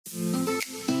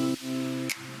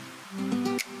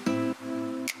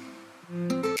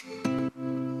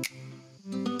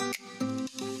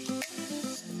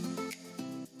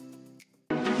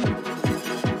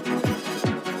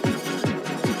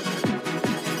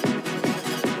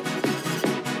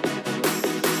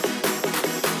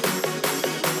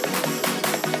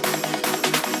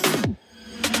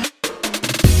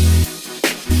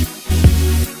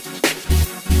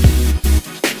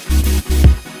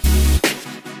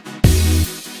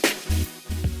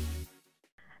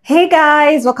Hey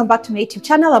guys, welcome back to my YouTube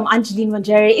channel. I'm Angeline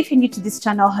Wanjeri. If you're new to this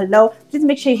channel, hello. Please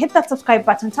make sure you hit that subscribe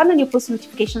button, turn on your post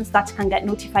notifications so that you can get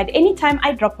notified anytime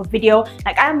I drop a video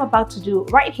like I am about to do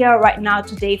right here, right now,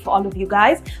 today for all of you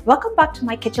guys. Welcome back to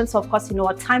my kitchen. So of course, you know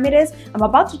what time it is. I'm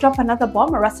about to drop another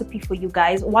bomb recipe for you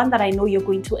guys, one that I know you're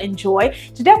going to enjoy.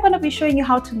 Today, I'm going to be showing you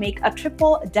how to make a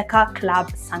triple decker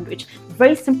club sandwich.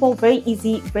 Very simple, very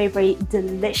easy, very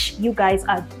delish. You guys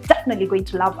are definitely going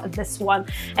to love this one.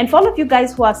 And for all of you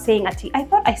guys who are saying, I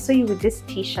thought I saw you with this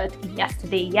t-shirt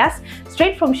yesterday. Yes,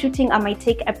 straight from shooting a My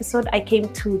Take episode, I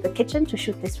came to the kitchen to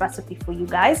shoot this recipe for you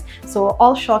guys. So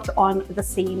all shot on the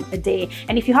same day.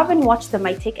 And if you haven't watched the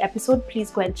My Take episode,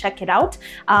 please go and check it out.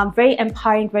 Very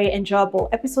empowering, very enjoyable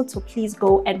episode. So please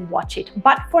go and watch it.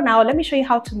 But for now, let me show you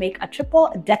how to make a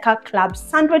triple decker club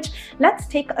sandwich. Let's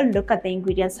take a look at the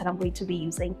ingredients that I'm going to be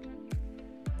using.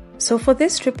 So for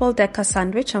this triple decker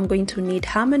sandwich, I'm going to need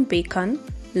ham and bacon,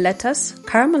 lettuce,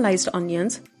 caramelized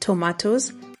onions,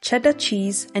 tomatoes, cheddar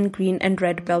cheese, and green and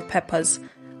red bell peppers.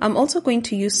 I'm also going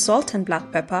to use salt and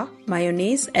black pepper,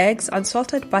 mayonnaise, eggs,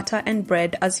 unsalted butter, and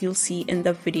bread, as you'll see in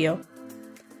the video.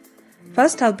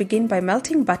 First, I'll begin by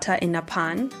melting butter in a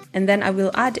pan, and then I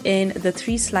will add in the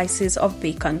 3 slices of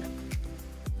bacon.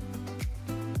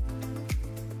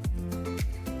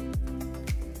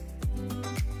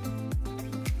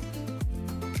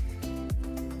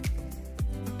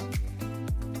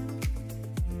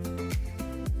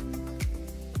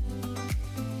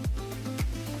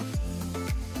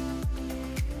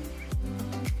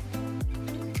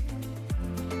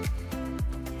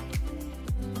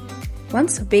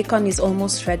 Once the bacon is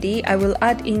almost ready, I will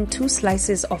add in 2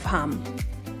 slices of ham.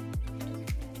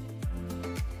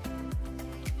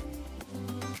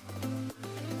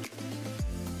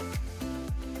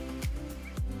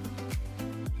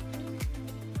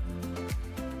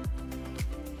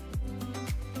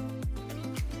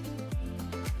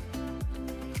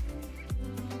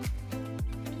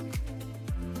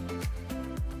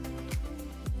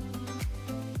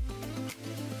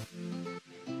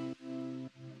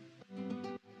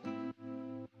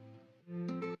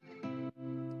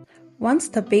 Once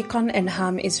the bacon and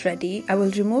ham is ready, I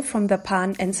will remove from the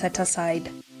pan and set aside.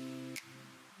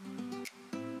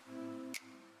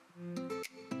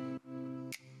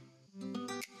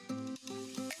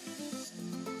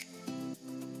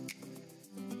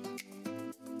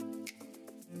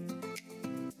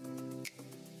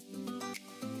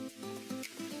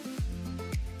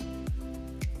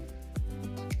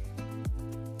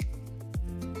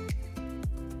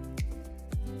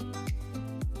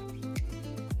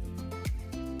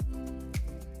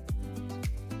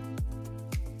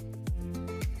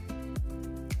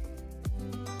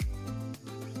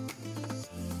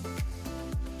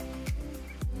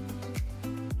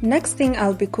 Next thing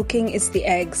I'll be cooking is the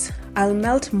eggs. I'll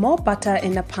melt more butter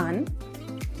in a pan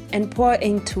and pour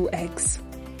in 2 eggs.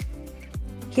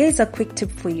 Here's a quick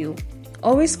tip for you.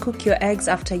 Always cook your eggs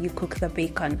after you cook the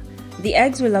bacon. The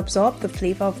eggs will absorb the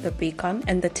flavor of the bacon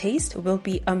and the taste will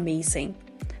be amazing.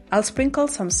 I'll sprinkle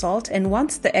some salt, and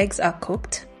once the eggs are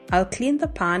cooked, I'll clean the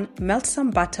pan, melt some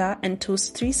butter, and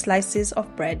toast 3 slices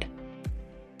of bread.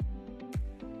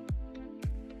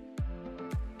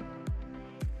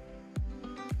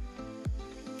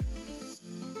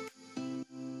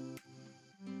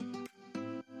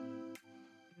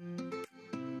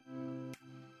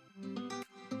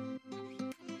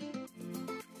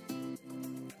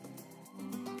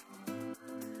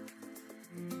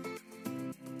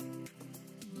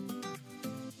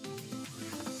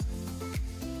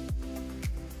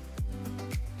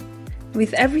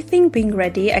 With everything being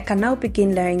ready, I can now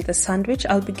begin layering the sandwich.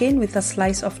 I'll begin with a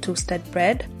slice of toasted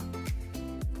bread.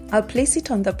 I'll place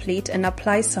it on the plate and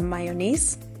apply some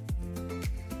mayonnaise.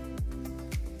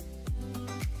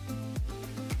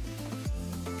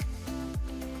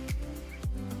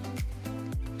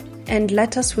 And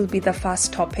lettuce will be the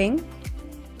first topping,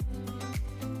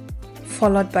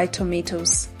 followed by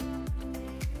tomatoes.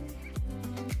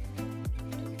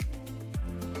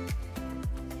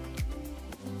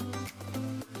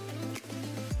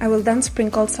 I will then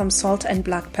sprinkle some salt and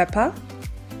black pepper.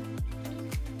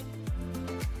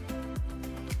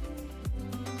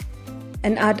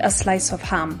 And add a slice of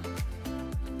ham.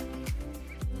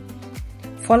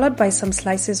 Followed by some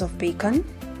slices of bacon,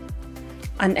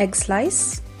 an egg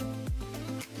slice,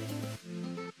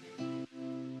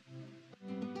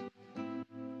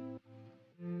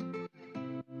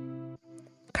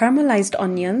 caramelized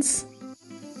onions,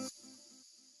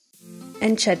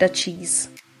 and cheddar cheese.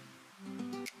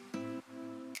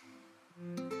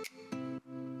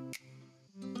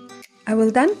 I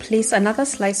will then place another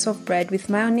slice of bread with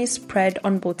mayonnaise spread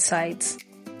on both sides.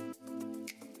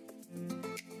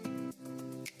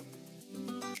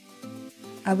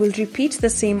 I will repeat the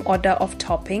same order of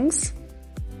toppings: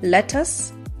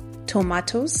 lettuce,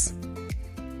 tomatoes,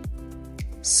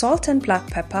 salt and black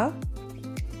pepper,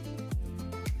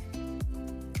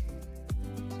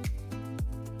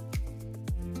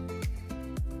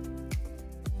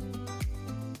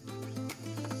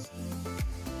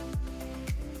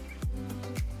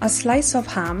 a slice of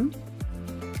ham,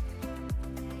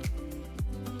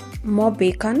 more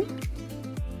bacon,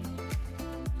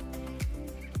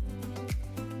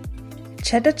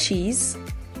 cheddar cheese,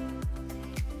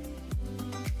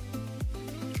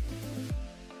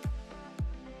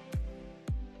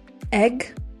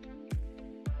 egg,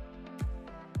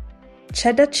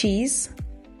 cheddar cheese,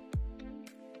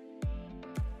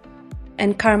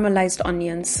 and caramelized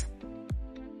onions.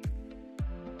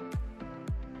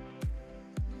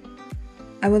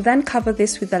 I will then cover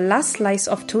this with the last slice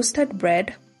of toasted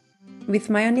bread with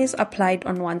mayonnaise applied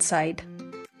on one side.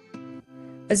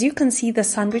 As you can see, the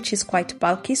sandwich is quite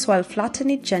bulky, so I'll flatten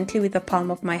it gently with the palm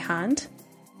of my hand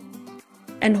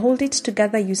and hold it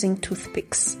together using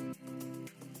toothpicks.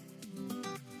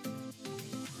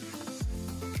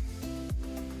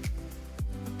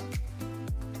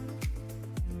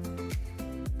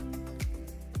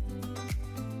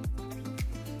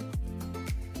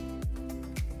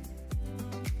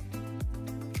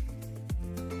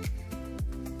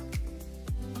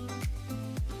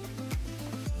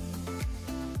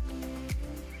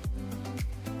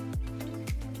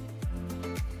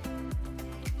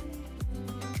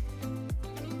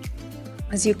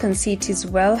 As you can see, it is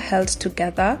well held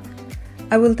together.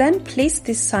 I will then place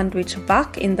this sandwich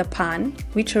back in the pan,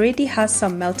 which already has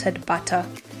some melted butter.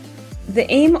 The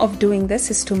aim of doing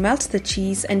this is to melt the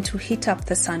cheese and to heat up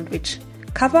the sandwich.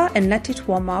 Cover and let it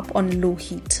warm up on low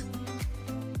heat.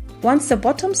 Once the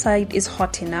bottom side is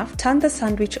hot enough, turn the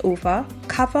sandwich over,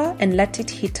 cover and let it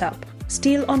heat up,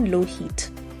 still on low heat.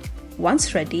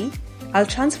 Once ready, I'll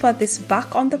transfer this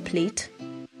back on the plate,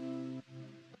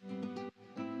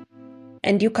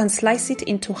 and you can slice it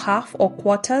into half or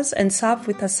quarters and serve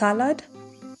with a salad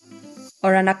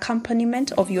or an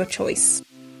accompaniment of your choice.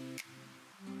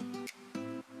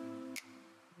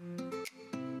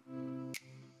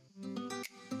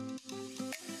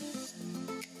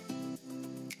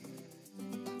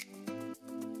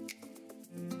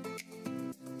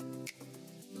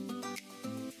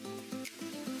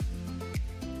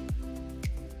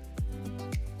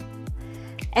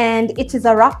 And it is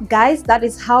a wrap, guys. That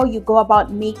is how you go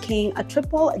about making a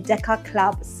triple decker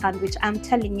club sandwich. I'm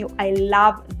telling you, I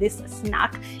love this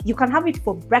snack. You can have it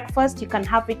for breakfast, you can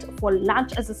have it for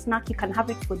lunch as a snack, you can have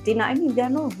it for dinner. I mean, there are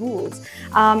no rules.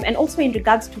 And also in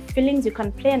regards to fillings, you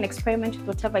can play and experiment with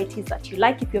whatever it is that you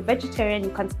like. If you're vegetarian,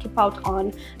 you can skip out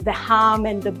on the ham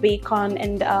and the bacon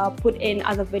and put in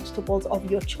other vegetables of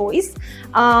your choice.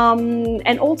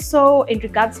 And also in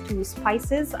regards to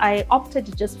spices, I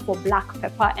opted just for black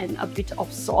pepper and a bit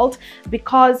of salt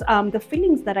because the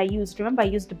fillings that I used, remember I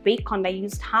used bacon, I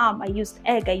used ham, I used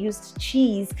egg, I used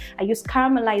cheese, I used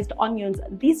caramelized onions.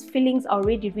 These fillings are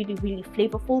already really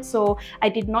flavorful, so I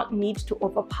did not need to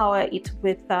overpower it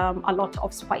with a lot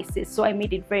of spices. So I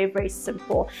made it very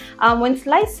simple. When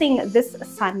slicing this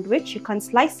sandwich, you can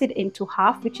slice it into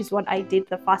half, which is what I did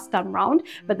the first time round,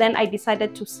 but then I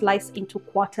decided to slice into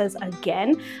quarters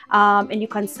again. And you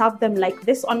can serve them like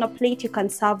this on a plate. You can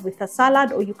serve with a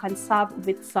salad, or you can serve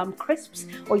with some crisps,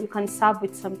 or you can serve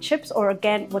with some chips, or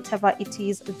again whatever it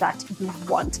is that you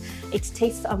want. It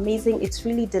tastes amazing, it's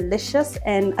really delicious,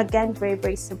 and again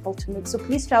very simple to make. So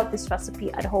please try out this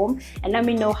recipe at home and let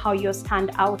me know how yours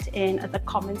stand out in the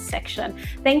comments section.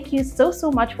 Thank you so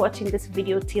much for watching this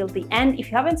video till the end.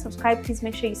 If you haven't subscribed, please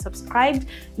make sure you subscribe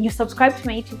to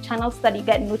my YouTube channel so that you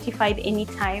get notified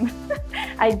anytime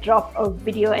I drop a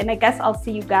video. And I guess I'll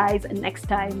see you guys next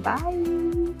time. Bye.